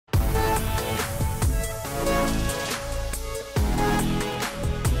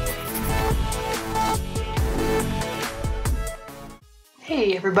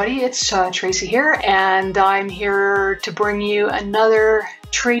Hey everybody, it's Tracy here, and I'm here to bring you another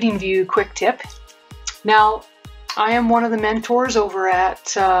TradingView quick tip. Now, I am one of the mentors over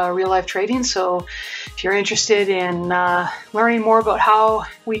at Real Life Trading, so if you're interested in learning more about how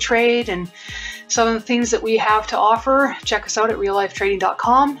we trade and some of the things that we have to offer, check us out at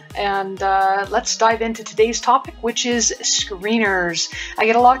reallifetrading.com, and let's dive into today's topic, which is screeners. I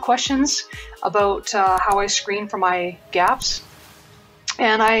get a lot of questions about how I screen for my gaps.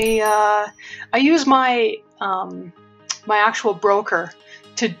 And I use my my actual broker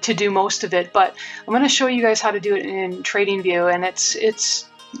to do most of it, but I'm going to show you guys how to do it in TradingView, and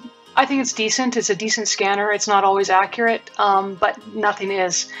I think it's decent. It's a decent scanner. It's not always accurate, but nothing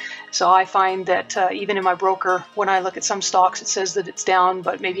is. So I find that even in my broker, when I look at some stocks, it says that it's down,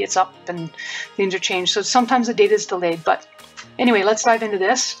 but maybe it's up and things are changed. So sometimes the data is delayed. But anyway, let's dive into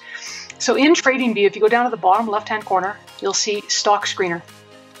this. So in TradingView, if you go down to the bottom left-hand corner, you'll see Stock Screener.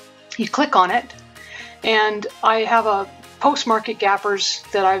 You click on it, and I have a post-market gappers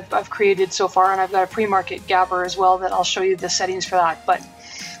that I've created so far, and I've got a pre-market gapper as well that I'll show you the settings for that. But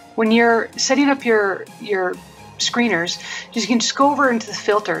when you're setting up your screeners, you can just go over into the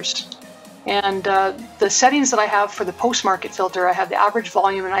filters. And the settings that I have for the post-market filter, I have the average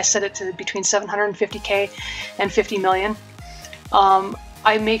volume, and I set it to between 750K and 50 million.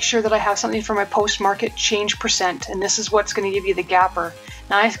 I make sure that I have something for my post-market change percent, and this is what's going to give you the gapper.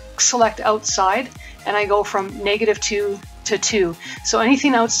 Now I select outside, and I go from -2 to 2. So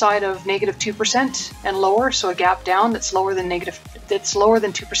anything outside of -2% and lower, so a gap down that's lower than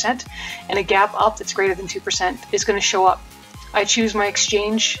 2%, and a gap up that's greater than 2% is going to show up. I choose my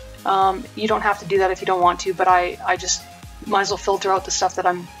exchange. You don't have to do that if you don't want to, but I just might as well filter out the stuff that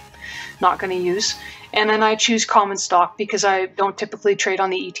I'm not going to use. And then I choose common stock because I don't typically trade on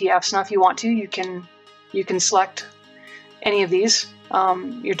the ETFs. Now, if you want to, you can select any of these,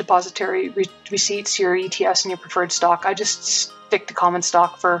 your depository receipts, your ETFs, and your preferred stock. I just stick to common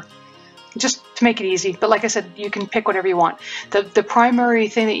stock just to make it easy. But like I said, you can pick whatever you want. The primary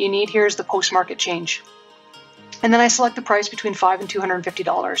thing that you need here is the post-market change. And then I select the price between $5 and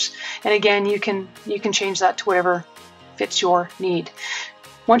 $250. And again, you can change that to whatever fits your need.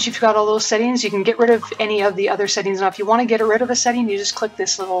 Once you've got all those settings, you can get rid of any of the other settings. Now, if you want to get rid of a setting, you just click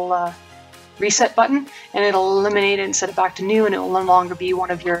this little reset button, and it'll eliminate it and set it back to new, and it will no longer be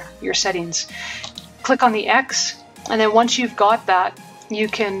one of your settings. Click on the X, and then once you've got that, you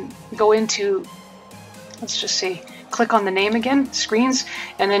can go into, let's just say, click on the name again, screens,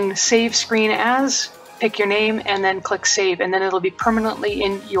 and then save screen as, pick your name, and then click save, and then it'll be permanently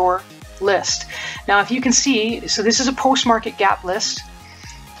in your list. Now, if you can see, so this is a post-market gap list,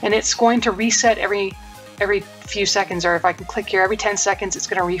 and it's going to reset every few seconds, or if I can click here, every 10 seconds, it's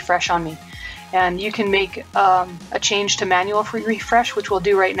going to refresh on me. And you can make a change to manual refresh, which we'll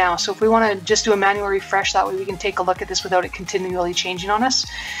do right now. So if we want to just do a manual refresh, that way we can take a look at this without it continually changing on us.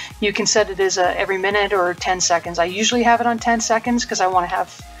 You can set it as every minute or 10 seconds. I usually have it on 10 seconds because I want to have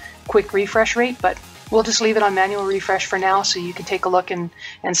quick refresh rate, but we'll just leave it on manual refresh for now so you can take a look and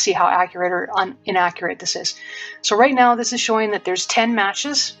see how accurate or inaccurate this is. So right now this is showing that there's 10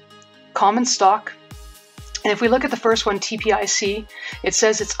 matches, common stock. And if we look at the first one, TPIC, it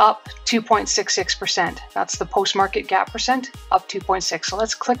says it's up 2.66%. That's the post-market gap percent, up 2.6. So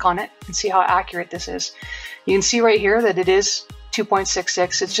let's click on it and see how accurate this is. You can see right here that it is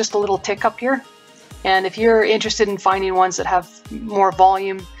 2.66. It's just a little tick up here. And if you're interested in finding ones that have more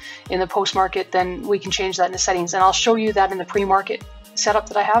volume in the post-market, then we can change that in the settings. And I'll show you that in the pre-market setup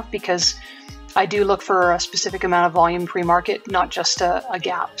that I have, because I do look for a specific amount of volume pre-market, not just a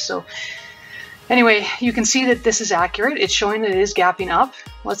gap. So anyway, you can see that this is accurate. It's showing that it is gapping up.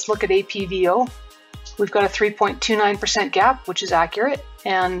 Let's look at APVO. We've got a 3.29% gap, which is accurate,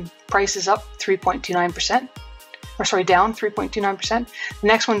 and price is up 3.29%. Or sorry, down 3.29%. The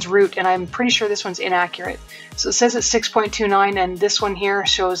next one's root, and I'm pretty sure this one's inaccurate. So it says it's 6.29, and this one here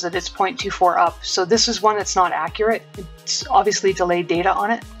shows that it's 0.24 up. So this is one that's not accurate. It's obviously delayed data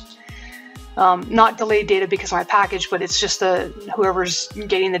on it. Not delayed data because of my package, but it's just whoever's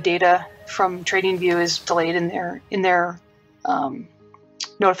getting the data from TradingView is delayed in their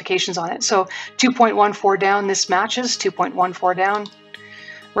notifications on it. So 2.14 down, this matches 2.14 down.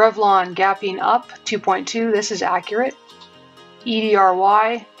 Revlon gapping up 2.2, this is accurate.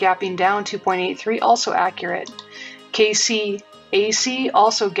 EDRY gapping down 2.83, also accurate. KCAC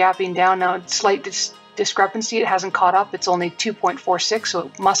also gapping down. Now, slight discrepancy, it hasn't caught up, it's only 2.46, so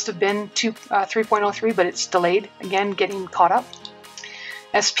it must have been 3.03, but it's delayed, again, getting caught up.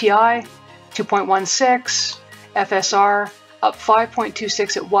 SPI 2.16, FSR up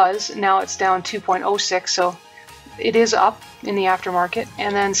 5.26 it was, now it's down 2.06, so it is up in the aftermarket.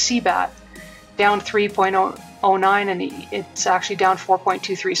 And then CBAT down 3.09, and it's actually down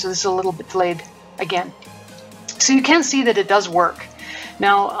 4.23. So this is a little bit delayed again. So you can see that it does work.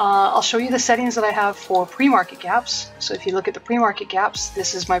 Now, I'll show you the settings that I have for pre-market gaps. So if you look at the pre-market gaps,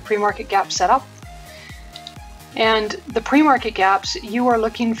 this is my pre-market gap setup. And the pre-market gaps, you are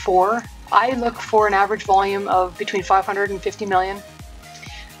looking for, I look for an average volume of between 500 and 50 million.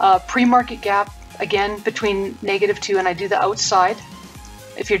 Pre-market gap, again, between -2, and I do the outside.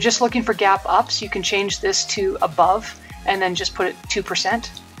 If you're just looking for gap ups, you can change this to above and then just put it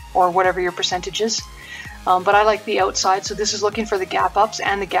 2% or whatever your percentage is. But I like the outside, so this is looking for the gap ups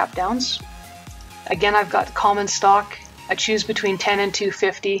and the gap downs. Again, I've got common stock. I choose between 10 and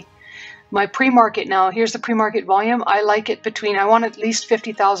 250. My pre-market now, here's the pre-market volume. I like it between, I want at least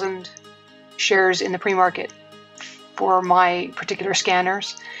 50,000 shares in the pre-market for my particular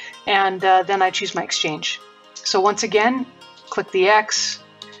scanners. And then I choose my exchange. So once again, click the X,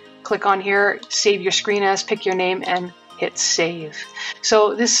 click on here, save your screen as, pick your name, and hit save.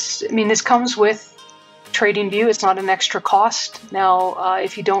 So this, I mean, this comes with TradingView. It's not an extra cost. Now,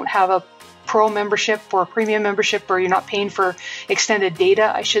 if you don't have a pro membership or a premium membership, or you're not paying for extended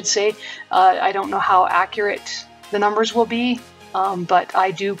data, I should say, I don't know how accurate the numbers will be, but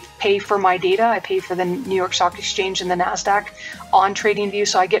I do pay for my data. I pay for the New York Stock Exchange and the NASDAQ on TradingView,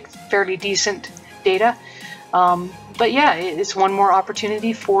 so I get fairly decent data. But yeah, it's one more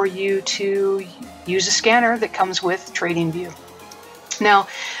opportunity for you to use a scanner that comes with TradingView. Now,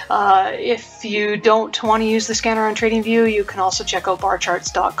 if you don't want to use the scanner on TradingView, you can also check out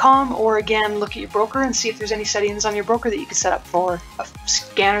barcharts.com, or again, look at your broker and see if there's any settings on your broker that you can set up for a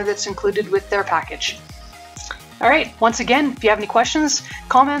scanner that's included with their package. All right, once again, if you have any questions,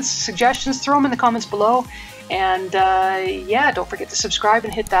 comments, suggestions, throw them in the comments below. And yeah, don't forget to subscribe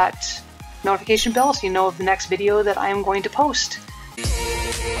and hit that notification bell so you know of the next video that I am going to post.